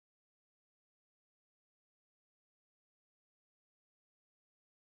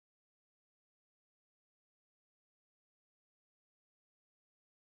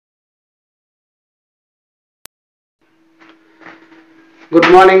Good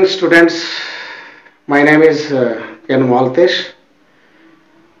morning, students. My name is N. Maltesh.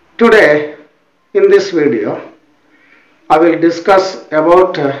 Today, in this video, I will discuss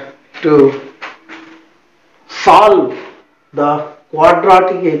about to solve the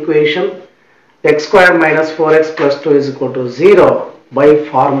quadratic equation x square minus 4x plus 2 is equal to 0 by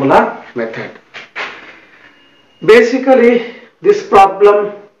formula method. Basically, this problem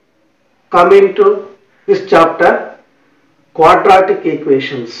come into this chapter quadratic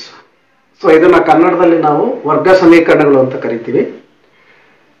equations. So ಇದನ್ನ ಕನ್ನಡದಲ್ಲಿ ನಾವು ವರ್ಗ ಸಮೀಕರಣಗಳು ಅಂತ ಕರಿತೀವಿ.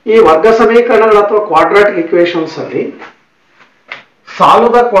 ಈ ವರ್ಗ ಸಮೀಕರಣಗಳು ಅಥವಾ ಕ್ವಾಡ್ರಾಟಿಕ್ ಈಕ್ವೇಷನ್ಸ್ ಅಲ್ಲಿ solve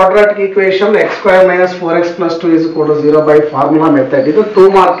the quadratic equation x square minus 4x plus 2 is equal to 0 by formula method. ಇದು 2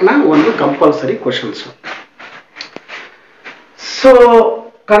 ಮಾರ್ಕ್ ನ ಒಂದು compulsory questions. So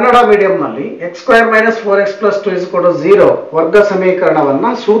Kannada medium ನಲ್ಲಿ x square minus 4x plus 2 is equal to 0 ವರ್ಗ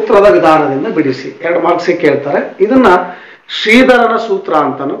ಸಮೀಕರಣವನ್ನ ಸೂತ್ರದ ವಿಧಾನದಿಂದ ಬಿಡಿಸಿ 2 ಮಾರ್ಕ್ಸ್ ಕೇಳ್ತಾರೆ. ಇದನ್ನ ಶ್ರೀಧರನ ಸೂತ್ರ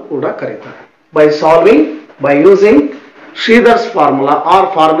ಅಂತಾನೂ ಕೂಡ ಕರೀತಾರೆ. By solving by using Sridhar's formula R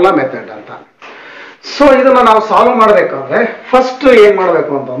formula method ಅಂತ. ಸೊ ಇದನ್ನ ನಾವು ಸಾಲ್ವ್ ಮಾಡಬೇಕಾದ್ರೆ ಫಸ್ಟ್ ಏನ್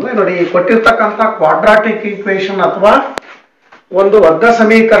ಮಾಡಬೇಕು ಅಂತಂದ್ರೆ ನೋಡಿ, ಕೊಟ್ಟಿರ್ತಕ್ಕಂಥ ಕ್ವಾಡ್ರಾಟಿಕ್ ಈಕ್ವೇಶನ್ ಅಥವಾ ಒಂದು ವರ್ಗ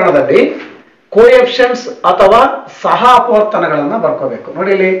ಸಮೀಕರಣದಲ್ಲಿ ಕೋಎಫಿಷಿಯಂಟ್ಸ್ ಅಥವಾ ಸಹ ಅಪವರ್ತನಗಳನ್ನ ಬರ್ಕೋಬೇಕು.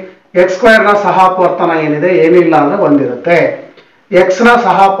 ನೋಡಿ ಇಲ್ಲಿ ಎಕ್ಸ್ ಸ್ಕ್ವೇರ್ ನ ಸಹ ಅಪವರ್ತನ ಏನಿದೆ, ಏನಿಲ್ಲ ಅಂದ್ರೆ ಒಂದಿರುತ್ತೆ. ಎಕ್ಸ್ ನ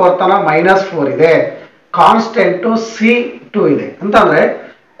ಸಹ ಅಪವರ್ತನ -4 ಇದೆ. ಕಾನ್ಸ್ಟೆಂಟ್ C2 ಇದೆ ಅಂತಂದ್ರೆ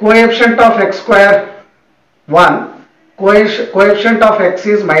coefficient of X square 1, coefficient of X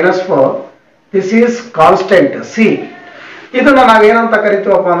is -4. This is constant C. ಇದನ್ನ ನಾವೇನಂತ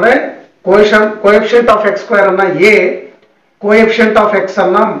ಕರಿತೀವಪ್ಪ ಅಂದ್ರೆ ಕೋಎಫಿಷಿಯಂಟ್ ಆಫ್ ಎಕ್ಸ್ ಸ್ಕ್ವೇರ್ ಅನ್ನ A, ಕೋಎಫಿಷಿಯಂಟ್ ಆಫ್ ಎಕ್ಸ್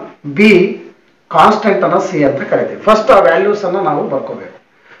ಅನ್ನ B, ಕಾನ್ಸ್ಟೆಂಟ್ ಅನ್ನ C ಅಂತ ಕರಿತೀವಿ. ಫಸ್ಟ್ ಆ ವ್ಯಾಲ್ಯೂಸ್ ಅನ್ನ ನಾವು ಬರ್ಕೋಬೇಕು.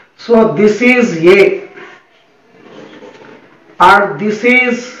 So this is A and this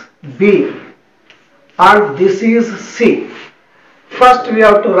is B and this is C. First we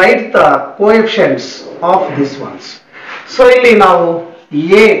have to write the coefficients of these ones. So ಇಲ್ಲಿ ನಾವು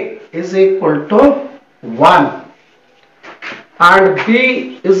A is equal to 1 and B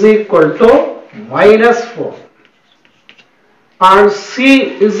is equal to -4 and C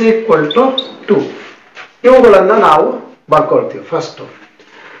is equal to 2. ಇವುಗಳನ್ನು ನಾವು ಬರ್ಕೊಳ್ತೀವಿ first.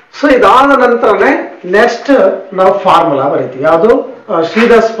 So ಇದಾದ ನಂತರನೇ next ನಾವು formula ಬರೀತೀವಿ. ಯಾವುದು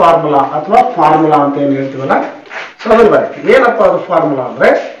Sridhar's formula ಅಥವಾ formula ಅಂತ ಏನ್ ಹೇಳ್ತೀವಲ್ಲ, ಸೊ ಅದ್ರಲ್ಲಿ ಬರೀತೀವಿ. ಏನಪ್ಪ ಅದು ಫಾರ್ಮುಲಾ ಅಂದ್ರೆ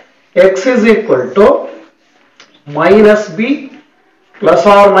X is equal to -b plus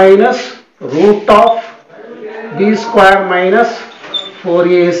R minus root of b square minus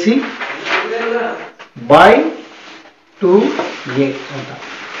 4ac by 2a ಅಂತ.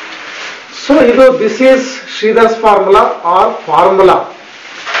 ಸೊ ಇದು this is Sridhar's formula R formula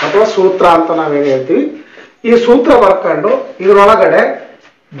ಅಥವಾ ಸೂತ್ರ ಅಂತ ನಾವೇನು ಹೇಳ್ತೀವಿ. ಈ ಸೂತ್ರ ಬರ್ಕೊಂಡು ಇದರೊಳಗಡೆ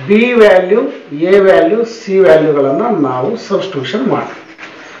B value, A value, C ವ್ಯಾಲ್ಯೂಗಳನ್ನು ನಾವು ಸಬ್ಸ್ಟಿಟ್ಯೂಷನ್ ಮಾಡ್ತೀವಿ.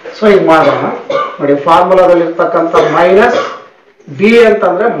 ಸೊ ಈಗ ಮಾಡೋಣ ನೋಡಿ. ಫಾರ್ಮುಲಾದಲ್ಲಿ ಇರ್ತಕ್ಕಂಥ ಮೈನಸ್ ಬಿ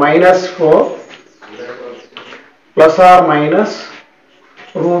ಅಂತಂದ್ರೆ -4 plus R minus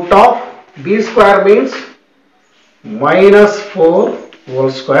root of B square means -4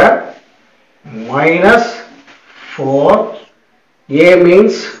 whole square -4, A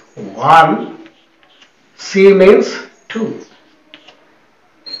means 1, C means 2.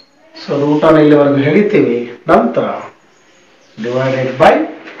 So root on ಇಲ್ಲಿವರೆಗೂ ಹೇಳಿತೀವಿ. ನಂತರ divided by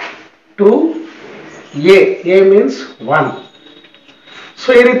 2a, A means 1. So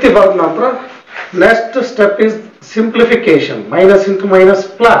ಈ ರೀತಿ ಬರೆದ ನಂತರ next step is simplification. Minus into minus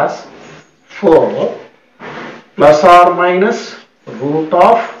plus 4 plus or minus root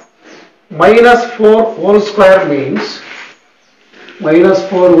of -4 whole square means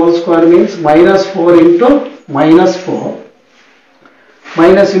 -4 whole square means -4 into -4,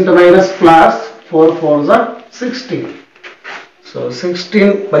 minus into minus plus 4 4s are 16. So 16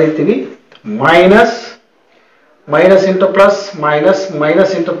 ಬರೀತೀವಿ. minus into plus minus,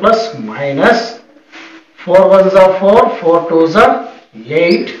 minus into plus minus, 4 1s are 4, 4 2s are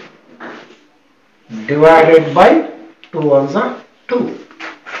 8 divided by 2 1s are 2.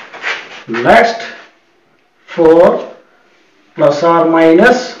 Next 4 plus or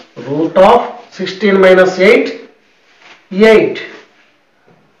minus root of 16 minus 8, 8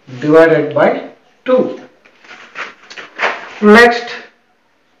 divided by 2. Next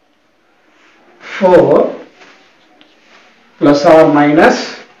 4 plus or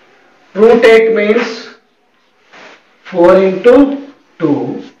minus root 8 means 4 into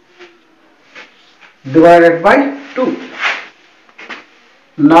 2 divided by 2.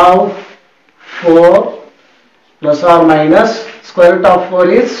 Now 4 plus or minus square root of 4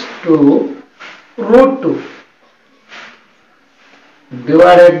 is 2 root 2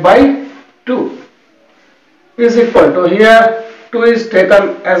 divided by 2. is equal to, here 2 is taken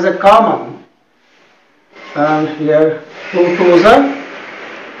as a common, and here 2 2s are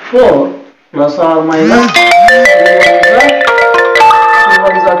 4 plus or minus 2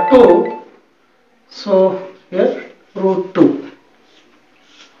 1s are 2, so here root 2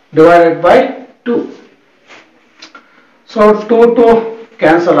 divided by 2. So 2 2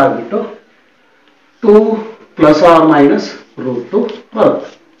 cancel ಆಗಿಬಿಟ್ಟು 2 plus or minus root 2 ಬರುತ್ತೆ.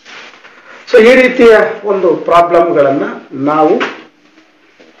 So ಈ ರೀತಿಯ ಒಂದು ಪ್ರಾಬ್ಲಮ್ಗಳನ್ನು ನಾವು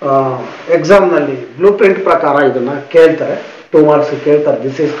ಎಕ್ಸಾಮ್ನಲ್ಲಿ blue print ಪ್ರಕಾರ ಇದನ್ನು ಕೇಳ್ತಾರೆ, 2 marks ಕೇಳ್ತಾರೆ.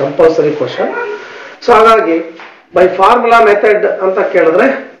 This is compulsory question. So ಹಾಗಾಗಿ ಬೈ ಫಾರ್ಮುಲಾ ಮೆಥಡ್ ಅಂತ ಕೇಳಿದ್ರೆ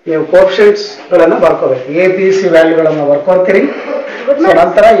ನೀವು ಕೋಫಿಷಿಯಂಟ್ಸ್ಗಳನ್ನು ಬರ್ಕೋಬೇಕು. ಎ ಬಿ ಸಿ ವ್ಯಾಲ್ಯೂಗಳನ್ನು ಬರ್ಕೊತೀರಿ. ಸೊ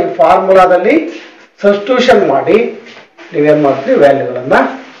ನಂತರ ಈ ಫಾರ್ಮುಲಾದಲ್ಲಿ ಸಬ್ಸ್ಟಿಟ್ಯೂಷನ್ ಮಾಡಿ ನೀವೇನು ಮಾಡ್ತೀರಿ, ವ್ಯಾಲ್ಯೂಗಳನ್ನು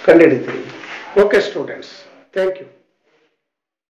ಕಂಡುಹಿಡಿತೀರಿ. Okay students, thank you.